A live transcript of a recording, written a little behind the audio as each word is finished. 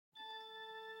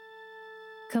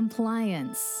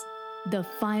Compliance, the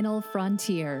final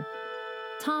frontier.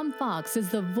 Tom Fox is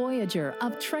the voyager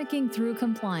of trekking through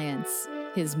compliance.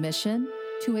 His mission?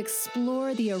 To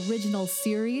explore the original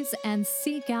series and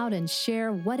seek out and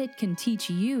share what it can teach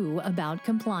you about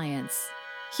compliance.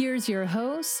 Here's your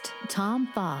host, Tom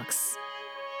Fox.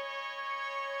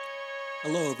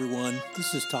 Hello, everyone.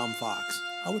 This is Tom Fox.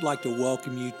 I would like to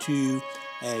welcome you to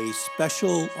a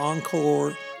special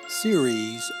encore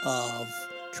series of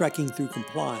Trekking Through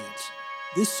Compliance.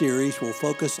 This series will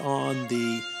focus on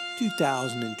the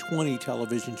 2020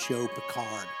 television show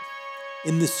Picard.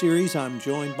 In this series, I'm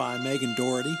joined by Megan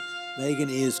Doherty. Megan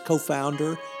is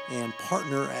co-founder and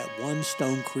partner at One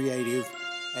Stone Creative,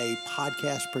 a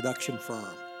podcast production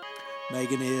firm.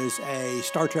 Megan is a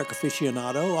Star Trek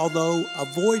aficionado, although a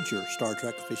Voyager Star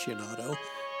Trek aficionado.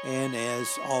 And as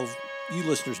all of you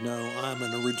listeners know, I'm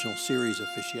an original series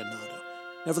aficionado.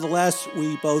 Nevertheless,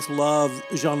 we both love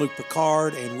Jean-Luc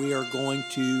Picard, and we are going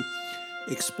to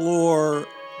explore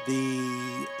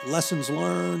the lessons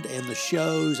learned and the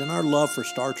shows and our love for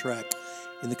Star Trek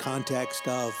in the context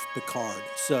of Picard.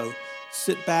 So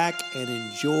sit back and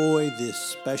enjoy this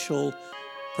special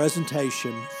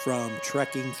presentation from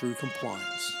Trekking Through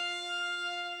Compliance.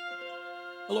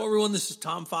 Hello, everyone. This is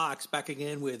Tom Fox back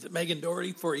again with Megan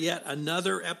Doherty for yet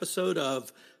another episode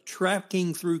of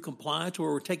Trekking Through Compliance, where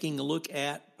we're taking a look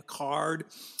at Picard,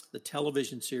 the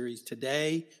television series.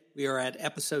 Today, we are at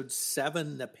episode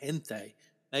 7, Nepenthe.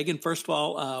 Megan, first of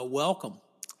all, welcome.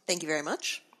 Thank you very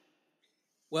much.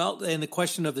 Well, and the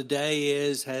question of the day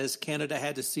is, has Canada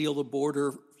had to seal the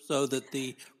border so that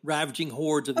the ravaging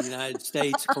hordes of the United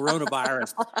States,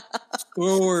 coronavirus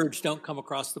scourge, don't come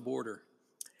across the border?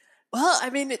 Well, I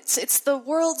mean, it's the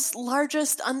world's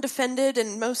largest undefended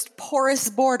and most porous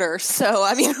border. So,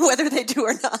 I mean, whether they do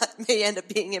or not may end up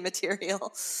being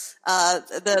immaterial.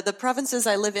 The provinces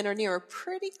I live in or near are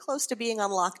pretty close to being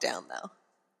on lockdown, though.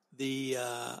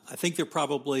 I think they're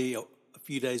probably a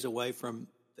few days away from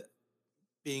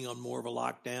being on more of a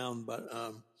lockdown, but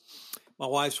my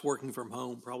wife's working from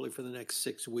home probably for the next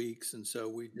 6 weeks, and so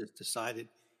we just decided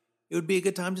it would be a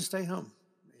good time to stay home.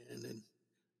 And then,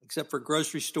 except for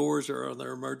grocery stores or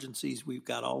other emergencies, we've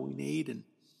got all we need and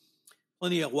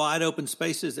plenty of wide open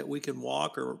spaces that we can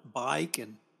walk or bike,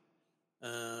 and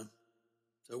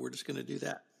so we're just going to do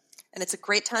that. And it's a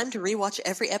great time to rewatch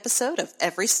every episode of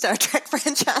every Star Trek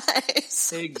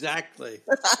franchise. Exactly.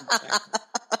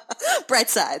 Bright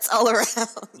sides all around.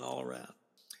 All around.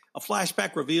 A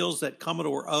flashback reveals that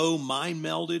Commodore O mind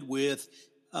melded with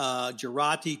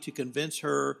Jurati to convince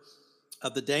her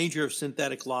of the danger of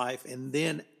synthetic life and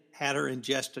then had her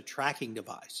ingest a tracking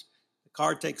device.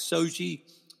 Picard takes Soji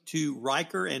to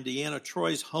Riker and Deanna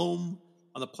Troy's home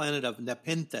on the planet of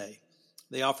Nepenthe.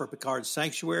 They offer Picard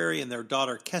sanctuary, and their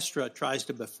daughter Kestra tries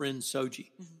to befriend Soji.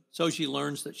 Mm-hmm. Soji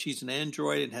learns that she's an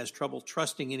android and has trouble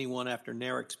trusting anyone after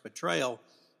Narek's betrayal,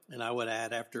 and I would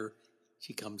add after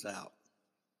she comes out.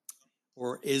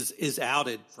 Or is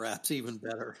outed, perhaps even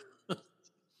better.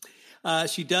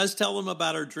 She does tell them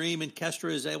about her dream, and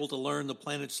Kestra is able to learn the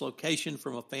planet's location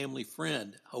from a family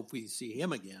friend. Hope we see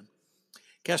him again.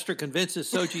 Kestra convinces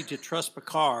Soji to trust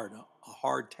Picard, a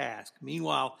hard task.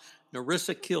 Meanwhile,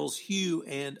 Narissa kills Hugh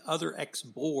and other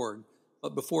ex-Borg,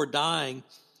 but before dying,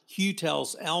 Hugh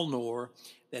tells Elnor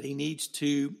that he needs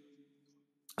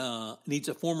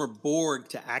a former Borg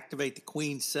to activate the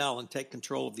Queen's cell and take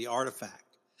control of the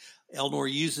artifact.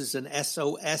 Elnor uses an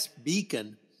SOS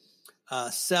beacon.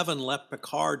 Seven left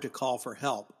Picard to call for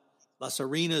help. La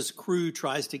Serena's crew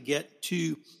tries to get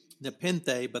to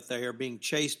Nepenthe, but they are being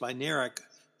chased by Narek,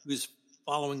 who is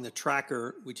following the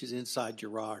tracker, which is inside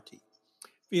Jurati.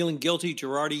 Feeling guilty,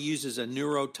 Jurati uses a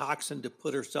neurotoxin to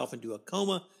put herself into a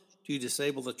coma to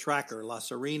disable the tracker. La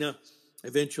Serena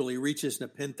eventually reaches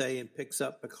Nepenthe and picks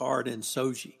up Picard and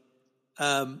Soji.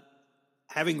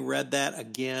 Having read that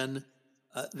again,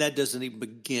 that doesn't even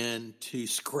begin to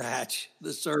scratch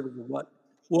the surface of what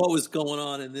was going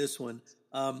on in this one.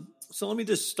 So let me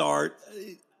just start.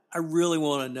 I really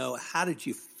want to know, how did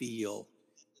you feel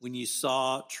when you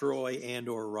saw Troy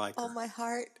and/or Riker? Oh, my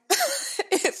heart.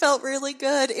 It felt really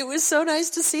good. It was so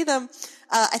nice to see them.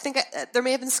 I think there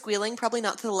may have been squealing, probably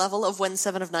not to the level of when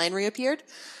 7 of 9 reappeared.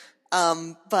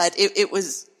 But it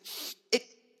was, I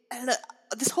don't know,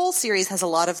 this whole series has a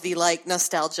lot of the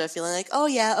nostalgia, feeling like, oh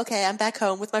yeah, okay, I'm back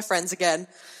home with my friends again.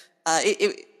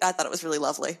 I thought it was really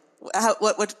lovely.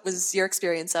 What was your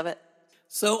experience of it?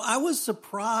 So I was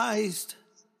surprised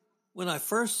when I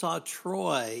first saw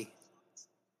Troy.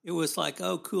 It was like,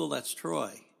 oh, cool, that's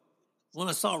Troy. When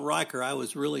I saw Riker, I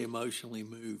was really emotionally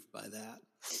moved by that.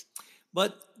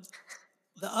 But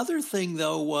The other thing,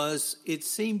 though, was it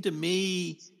seemed to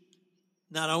me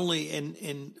not only,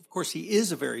 and of course he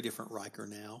is a very different Riker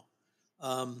now,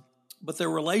 but their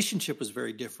relationship was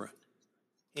very different.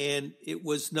 And it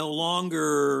was no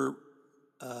longer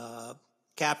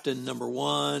Captain Number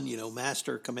One,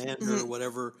 Master Commander, or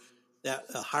whatever that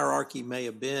hierarchy may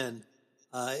have been.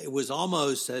 It was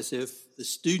almost as if the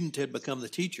student had become the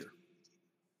teacher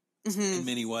in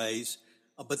many ways,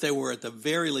 but they were at the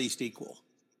very least equal.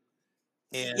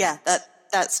 And, yeah,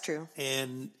 that's true.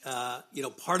 And,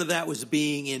 part of that was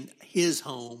being in his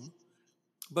home.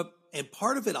 And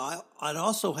part of it, I'd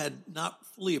also had not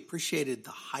fully appreciated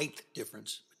the height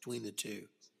difference between the two.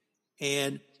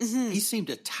 And he seemed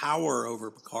to tower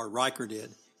over Picard. Riker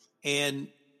did. And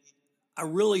I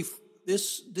really,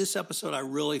 this episode, I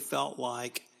really felt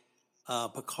like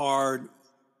Picard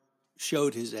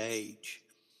showed his age.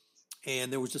 And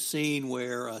there was a scene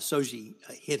where Soji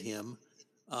hit him,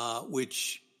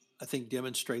 which I think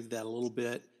demonstrated that a little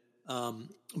bit.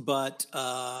 But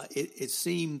it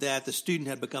seemed that the student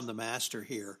had become the master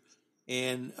here.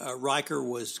 And Riker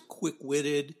was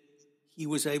quick-witted. He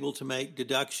was able to make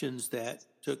deductions that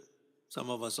took some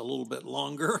of us a little bit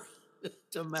longer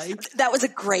to make. That was a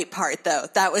great part, though.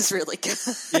 That was really good.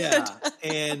 Yeah.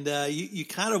 And you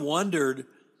kind of wondered,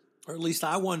 or at least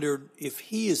I wondered, if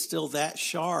he is still that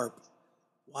sharp,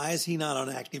 why is he not on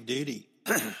active duty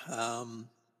with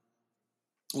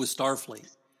Starfleet?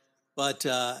 But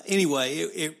anyway,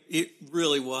 it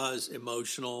really was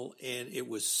emotional, and it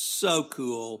was so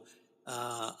cool.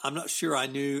 I'm not sure I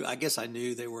guess I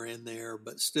knew they were in there,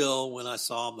 but still, when I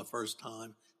saw them the first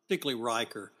time, particularly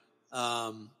Riker,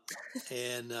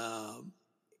 and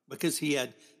because he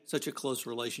had such a close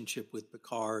relationship with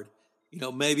Picard,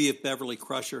 maybe if Beverly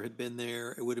Crusher had been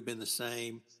there, it would have been the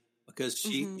same, because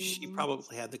she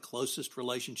probably had the closest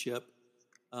relationship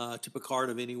to Picard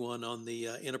of anyone on the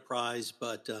Enterprise,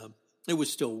 but it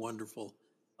was still wonderful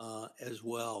as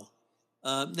well.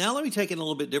 Now let me take it in a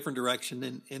little bit different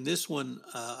direction. In this one,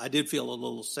 I did feel a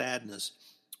little sadness,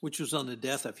 which was on the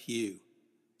death of Hugh.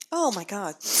 Oh, my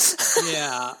God.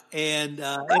 Yeah. And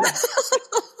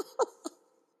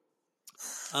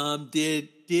did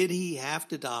he have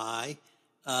to die?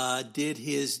 Did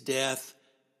his death,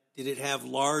 did it have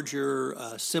larger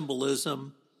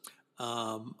symbolism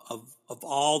of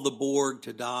all the Borg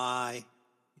to die?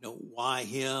 Why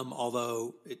him?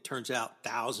 Although it turns out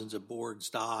thousands of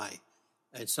Borgs die,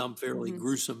 and some fairly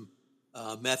gruesome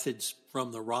methods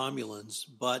from the Romulans.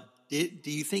 But do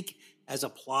you think, as a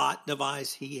plot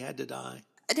device, he had to die?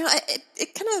 No,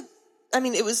 it kind of. I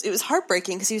mean, it was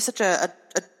heartbreaking because he was such a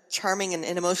charming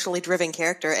and emotionally driven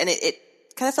character, and it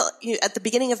kind of felt at the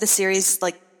beginning of the series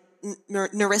like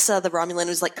Narissa the Romulan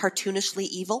was like cartoonishly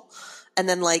evil, and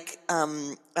then like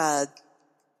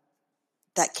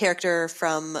that character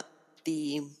from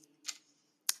the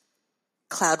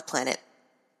Cloud Planet.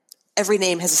 Every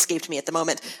name has escaped me at the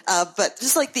moment. But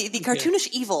just like the cartoonish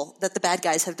evil that the bad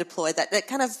guys have deployed, that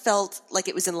kind of felt like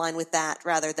it was in line with that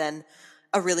rather than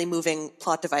a really moving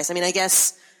plot device. I mean, I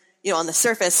guess, on the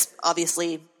surface,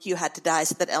 obviously, Hugh had to die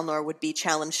so that Elnor would be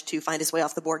challenged to find his way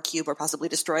off the Borg cube or possibly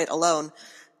destroy it alone.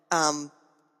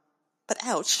 But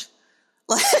ouch.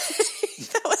 Like,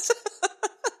 that was...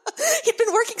 He'd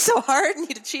been working so hard and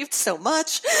he'd achieved so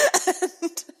much.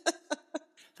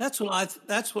 That's what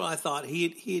I thought.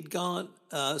 He had gone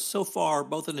so far,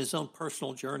 both in his own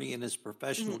personal journey and his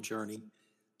professional journey,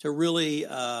 to really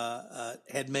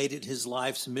had made it his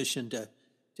life's mission to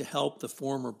help the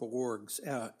former Borgs,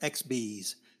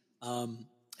 XBs,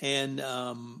 and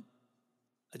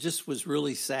I just was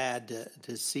really sad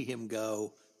to see him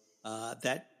go.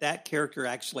 That character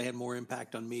actually had more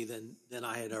impact on me than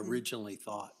I had originally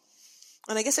thought.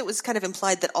 And I guess it was kind of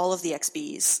implied that all of the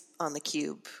XBs on the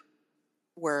cube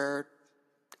were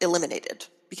eliminated,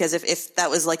 because if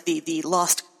that was like the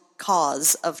lost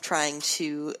cause of trying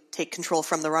to take control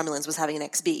from the Romulans was having an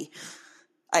XB,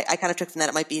 I kind of took from that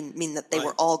it might mean that they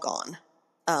were all gone,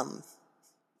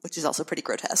 which is also pretty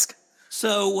grotesque.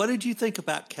 So what did you think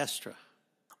about Kestra?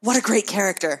 What a great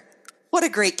character. What a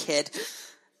great kid.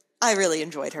 I really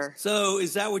enjoyed her. So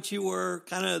is that what you were,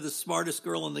 kind of the smartest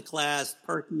girl in the class,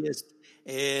 perkiest,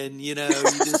 and, you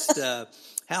just had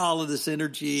all of this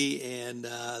energy, and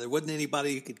there wasn't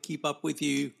anybody who could keep up with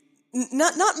you?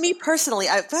 Not me personally.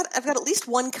 I've got at least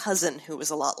one cousin who was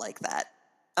a lot like that.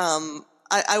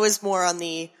 I was more on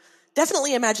the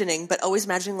definitely imagining, but always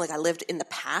imagining like I lived in the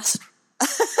past.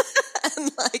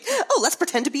 And like, let's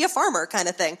pretend to be a farmer kind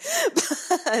of thing.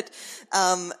 But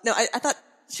no, I thought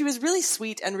she was really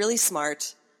sweet and really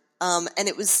smart. And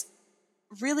it was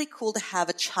really cool to have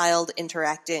a child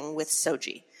interacting with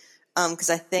Soji. because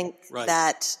I think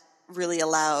that really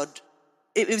allowed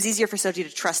it was easier for Soji to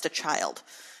trust a child.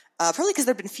 Probably because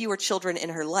there have been fewer children in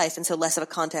her life, and so less of a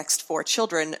context for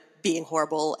children being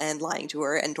horrible and lying to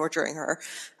her and torturing her.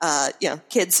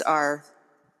 Kids are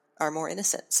more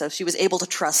innocent. So she was able to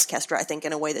trust Kestra, I think,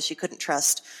 in a way that she couldn't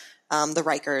trust the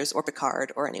Rikers or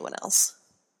Picard or anyone else.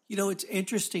 It's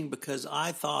interesting because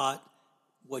I thought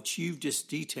what you've just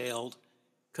detailed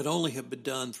could only have been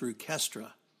done through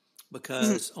Kestra,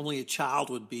 because only a child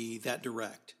would be that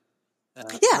direct,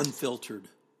 unfiltered,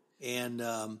 and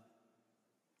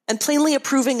plainly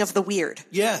approving of the weird.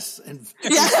 Yes, and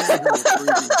plainly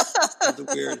approving of the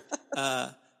weird.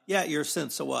 You're a sin.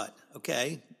 So what?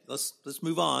 Okay, let's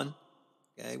move on.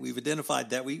 Okay, we've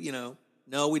identified that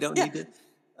no, we don't need to.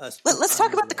 Let's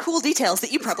talk about the cool details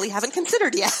that you probably haven't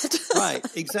considered yet. Right,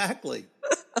 exactly.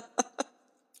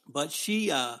 But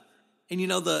she, I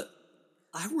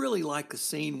really like the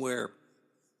scene where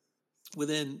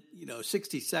within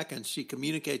 60 seconds she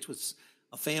communicates with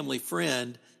a family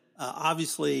friend.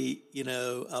 Obviously,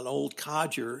 an old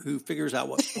codger who figures out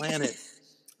what planet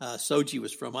Soji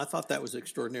was from. I thought that was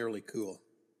extraordinarily cool.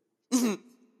 Mm-hmm.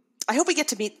 I hope we get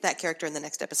to meet that character in the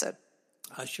next episode.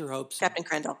 I sure hope so. Captain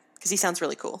Crandall, because he sounds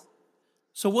really cool.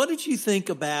 So what did you think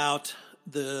about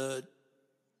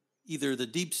either the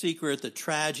deep secret, the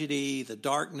tragedy, the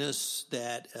darkness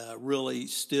that really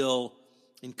still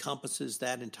encompasses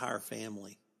that entire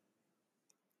family?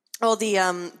 Oh, the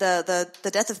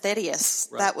death of Thaddeus.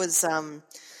 Right. That was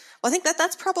I think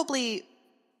that's probably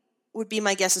would be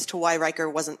my guess as to why Riker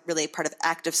wasn't really part of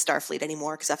active Starfleet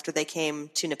anymore, because after they came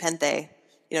to Nepenthe,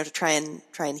 to try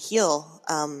and heal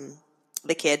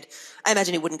the kid, I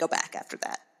imagine he wouldn't go back after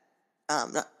that.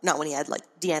 Not when he had like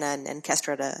Deanna and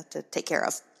Kestra to take care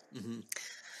of. Mm-hmm.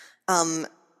 And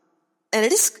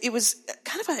it was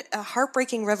kind of a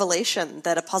heartbreaking revelation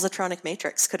that a positronic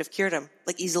matrix could have cured him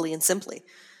like easily and simply.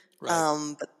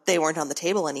 Right. But they weren't on the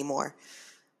table anymore.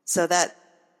 So that,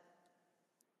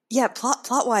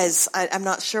 plot wise, I'm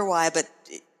not sure why, but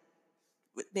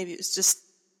maybe it was just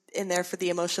in there for the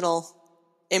emotional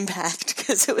impact,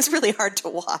 because it was really hard to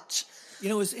watch.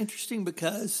 It was interesting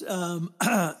because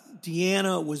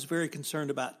Deanna was very concerned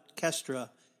about Kestra,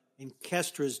 and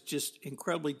Kestra's just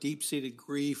incredibly deep-seated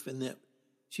grief, and that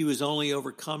she was only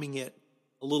overcoming it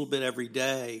a little bit every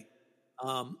day.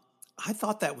 I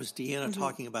thought that was Deanna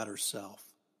talking about herself.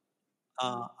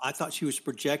 I thought she was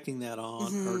projecting that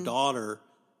on her daughter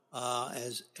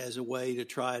as a way to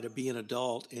try to be an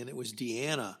adult, and it was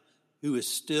Deanna who is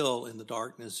still in the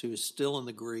darkness, who is still in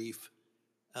the grief,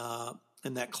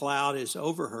 and that cloud is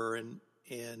over her.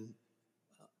 And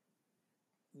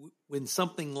when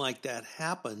something like that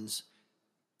happens,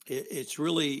 it's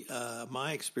really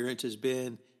my experience has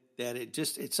been that it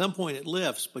just at some point it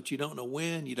lifts, but you don't know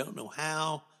when, you don't know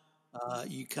how.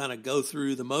 You kind of go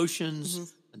through the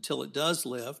motions until it does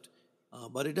lift,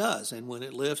 but it does. And when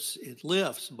it lifts, it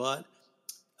lifts. But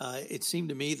it seemed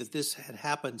to me that this had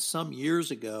happened some years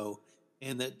ago,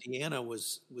 and that Deanna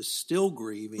was still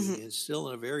grieving and still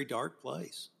in a very dark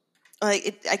place.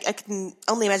 I can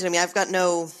only imagine. I mean, I've got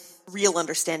no real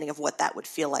understanding of what that would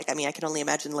feel like. I mean, I can only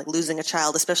imagine like losing a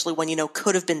child, especially when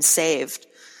could have been saved.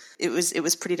 It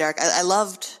was pretty dark. I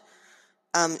loved.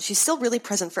 She's still really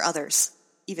present for others,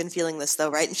 even feeling this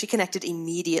though, right? And she connected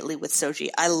immediately with Soji.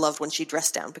 I loved when she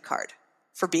dressed down Picard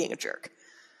for being a jerk.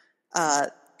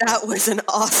 That was an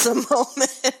awesome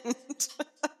moment.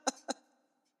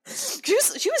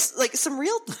 She was like, some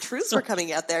real truths were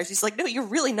coming out there. She's like, no, you're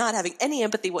really not having any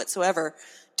empathy whatsoever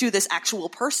to this actual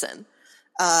person.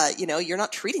 You're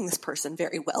not treating this person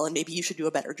very well, and maybe you should do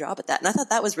a better job at that. And I thought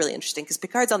that was really interesting, because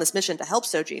Picard's on this mission to help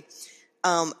Soji.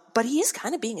 But he is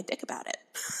kind of being a dick about it,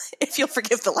 if you'll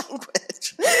forgive the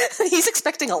language. He's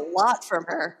expecting a lot from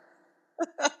her.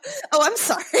 Oh, I'm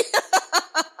sorry.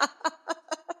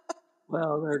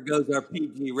 Well, there goes our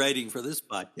PG rating for this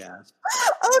podcast.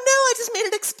 Oh, no, I just made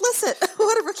it explicit.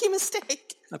 What a rookie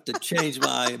mistake. I have to change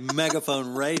my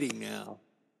megaphone rating now.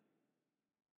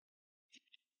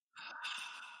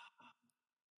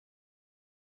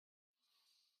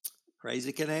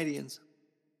 Crazy Canadians.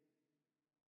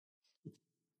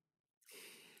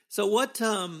 So what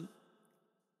about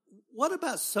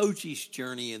Soji's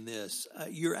journey in this?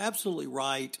 You're absolutely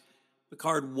right.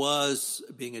 Picard was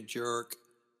being a jerk,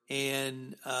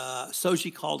 and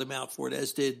Soji called him out for it,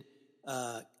 as did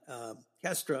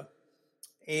Kestra,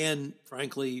 and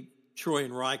frankly, Troy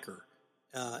and Riker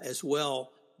as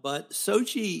well. But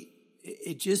Soji,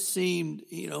 it just seemed,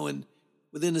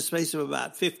 within the space of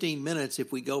about 15 minutes,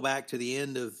 if we go back to the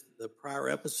end of the prior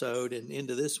episode and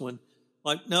into this one,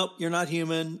 like, nope, you're not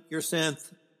human, you're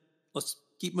synth. Let's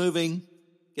keep moving.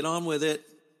 get on with it.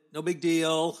 No big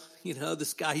deal.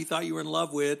 This guy you thought you were in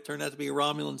love with turned out to be a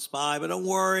Romulan spy, but don't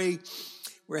worry.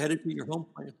 We're headed to your home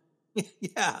planet.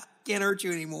 Yeah, can't hurt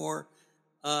you anymore.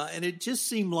 And it just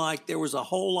seemed like there was a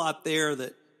whole lot there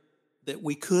that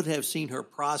we could have seen her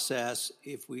process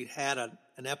if we'd had an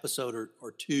episode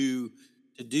or two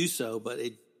to do so. But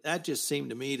that just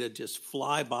seemed to me to just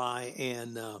fly by.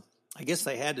 And I guess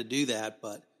they had to do that,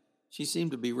 but she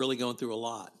seemed to be really going through a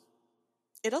lot.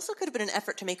 It also could have been an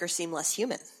effort to make her seem less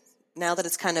human. Now that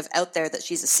it's kind of out there that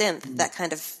she's a synth, that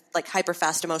kind of like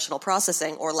hyper-fast emotional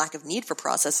processing or lack of need for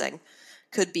processing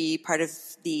could be part of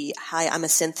the "hi, I'm a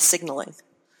synth" signaling.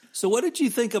 So what did you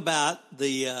think about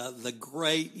the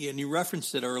great, and you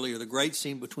referenced it earlier, the great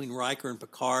scene between Riker and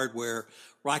Picard where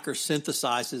Riker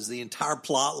synthesizes the entire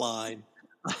plot line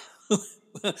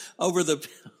over the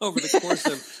course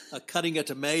of cutting a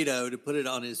tomato to put it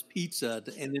on his pizza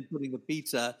and then putting the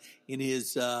pizza in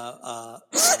his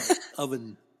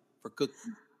oven for cooking.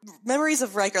 Memories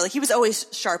of Riker, like he was always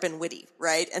sharp and witty,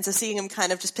 right? And so seeing him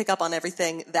kind of just pick up on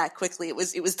everything that quickly, it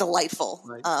was delightful.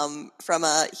 Right. From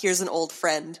here's an old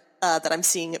friend that I'm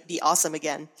seeing be awesome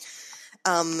again.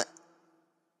 And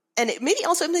it maybe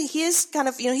also he is kind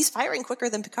of he's firing quicker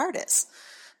than Picard is.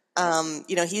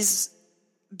 He's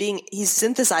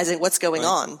synthesizing what's going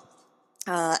on,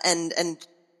 and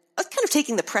kind of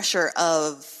taking the pressure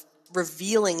of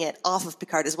revealing it off of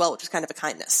Picard as well, which is kind of a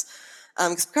kindness.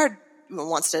 Because Picard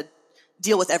wants to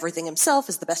deal with everything himself,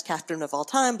 is the best captain of all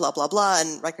time, blah, blah, blah.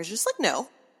 And Riker's just like, no,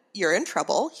 you're in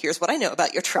trouble. Here's what I know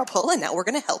about your trouble. And now we're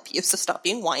going to help you. So stop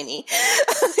being whiny,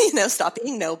 stop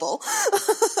being noble.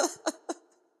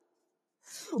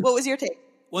 What was your take?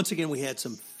 Once again, we had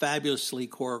some fabulously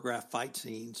choreographed fight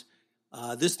scenes.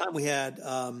 This time we had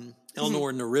Elnor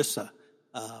and Narissa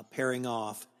pairing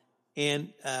off.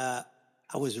 And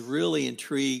I was really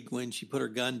intrigued when she put her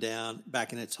gun down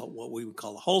back in its what we would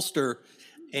call a holster,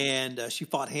 and she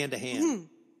fought hand to hand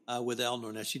with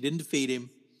Elnor. Now she didn't defeat him;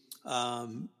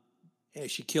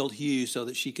 she killed Hugh so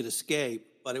that she could escape.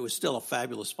 But it was still a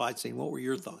fabulous fight scene. What were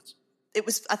your thoughts? I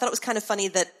thought it was kind of funny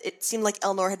that it seemed like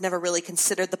Elnor had never really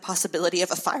considered the possibility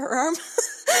of a firearm.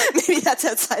 Maybe that's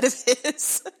outside of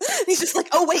his. He's just like,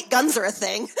 oh wait, guns are a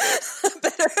thing.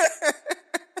 Better.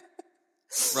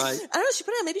 Right. I don't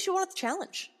know. Maybe she wanted the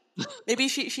challenge. Maybe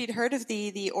she'd heard of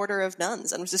the Order of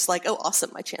Nuns and was just like, oh,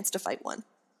 awesome, my chance to fight one.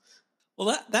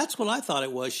 Well, that's what I thought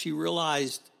it was. She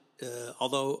realized,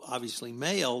 although obviously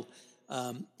male,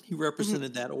 he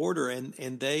represented that order,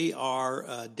 and they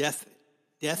are death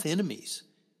enemies.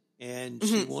 And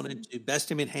she wanted to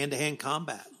best him in hand-to-hand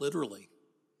combat, literally.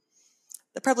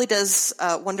 That probably does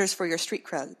wonders for your street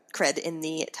cred in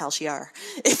the Tal Shiar.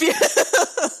 If you...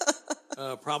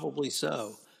 Probably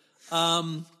so.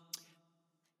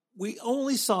 We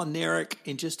only saw Narek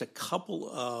in just a couple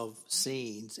of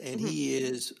scenes, and he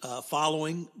is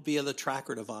following via the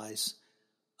tracker device.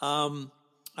 I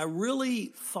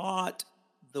really thought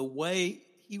the way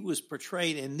he was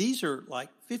portrayed, and these are like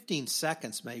 15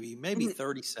 seconds maybe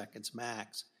 30 seconds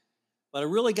max, but I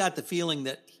really got the feeling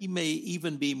that he may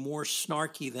even be more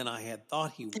snarky than I had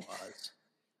thought he was,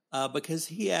 because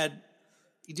he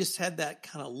just had that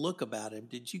kind of look about him.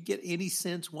 Did you get any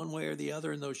sense one way or the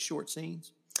other in those short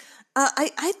scenes?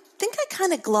 I think I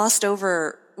kind of glossed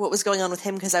over what was going on with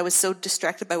him because I was so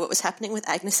distracted by what was happening with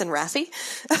Agnes and Raffi,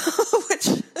 which,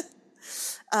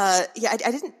 I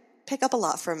didn't pick up a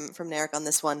lot from Narek on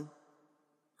this one.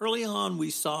 Early on,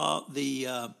 we saw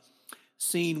the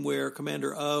scene where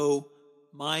Commander O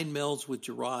mind melds with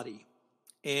Jurati,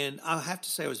 and I have to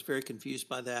say I was very confused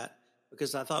by that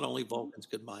because I thought only Vulcans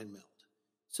could mind meld.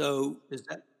 So is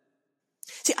that?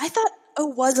 See, I thought O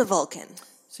was a Vulcan.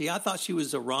 See, I thought she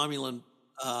was a Romulan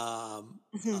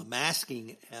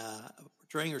masking,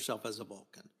 portraying herself as a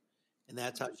Vulcan. And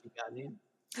that's how she got in.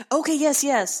 Okay,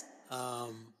 yes.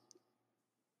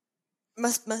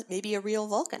 Must maybe a real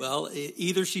Vulcan. Well,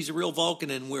 either she's a real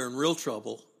Vulcan and we're in real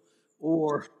trouble,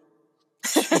 or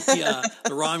the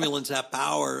Romulans have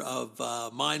power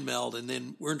of mind meld, and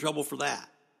then we're in trouble for that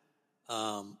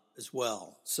as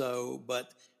well. So, but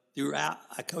throughout,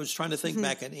 I was trying to think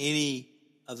back in any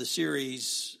of the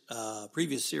series,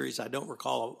 previous series, I don't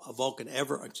recall a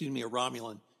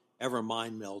Romulan ever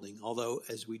mind melding, although,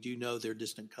 as we do know, they're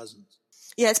distant cousins.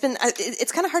 Yeah,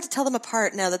 it's kind of hard to tell them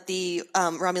apart now that the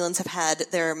Romulans have had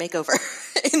their makeover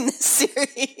in this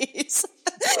series.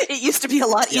 It used to be a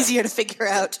lot easier to figure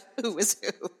out who was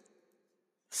who.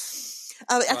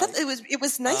 I thought it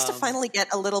was nice to finally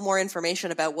get a little more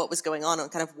information about what was going on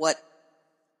and kind of what.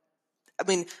 I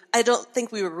mean, I don't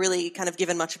think we were really kind of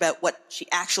given much about what she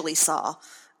actually saw,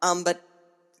 but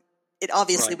it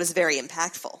obviously was very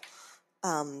impactful.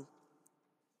 And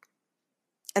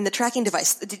the tracking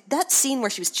device, that scene where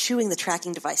she was chewing the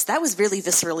tracking device, that was really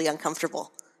viscerally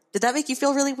uncomfortable. Did that make you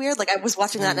feel really weird? Like, I was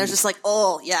watching that and I was just like,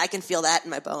 oh, yeah, I can feel that in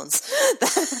my bones.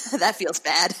 That feels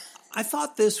bad. I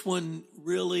thought this one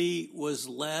really was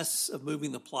less of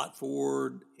moving the plot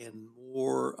forward and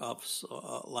more of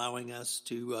allowing us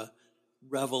to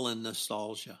revel in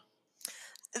nostalgia.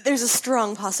 There's a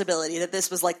strong possibility that this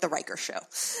was like the Riker show.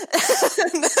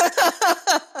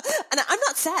 And I'm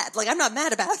not sad. Like, I'm not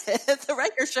mad about it. The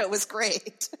Riker show was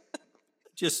great.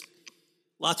 Just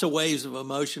lots of waves of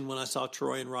emotion when I saw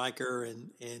Troy and Riker, and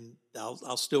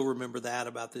I'll still remember that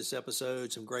about this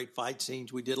episode. Some great fight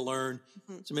scenes. We did learn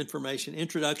some information.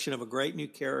 Introduction of a great new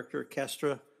character,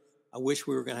 Kestra. I wish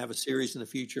we were going to have a series in the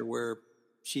future where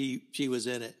she was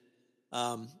in it,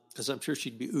 because I'm sure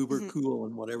she'd be uber cool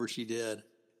in whatever she did.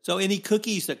 So any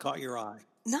cookies that caught your eye?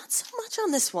 Not so much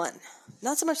on this one.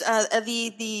 Not so much.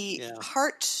 The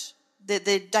heart, the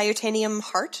diatonium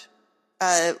heart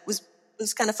was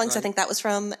kind of fun, because I think that was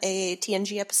from a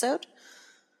TNG episode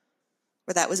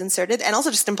where that was inserted, and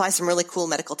also just implies some really cool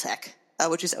medical tech,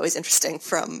 which is always interesting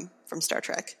from Star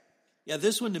Trek. Yeah,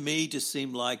 this one to me just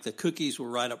seemed like the cookies were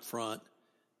right up front,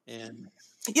 and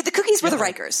yeah, the cookies were the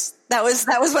Rikers. That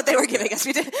was what they were giving us.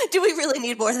 Do we really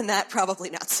need more than that?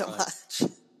 Probably not so much.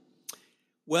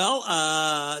 Well,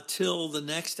 till the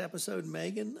next episode,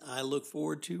 Megan, I look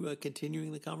forward to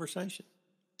continuing the conversation.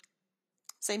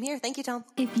 Same here. Thank you, Tom.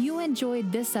 If you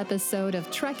enjoyed this episode of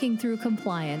Trekking Through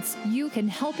Compliance, you can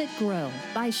help it grow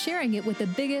by sharing it with the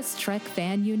biggest Trek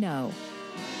fan you know.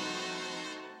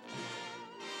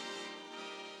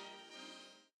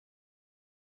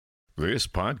 This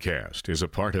podcast is a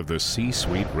part of the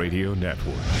C-Suite Radio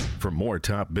Network. For more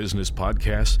top business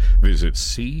podcasts, visit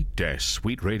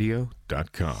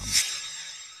c-suiteradio.com.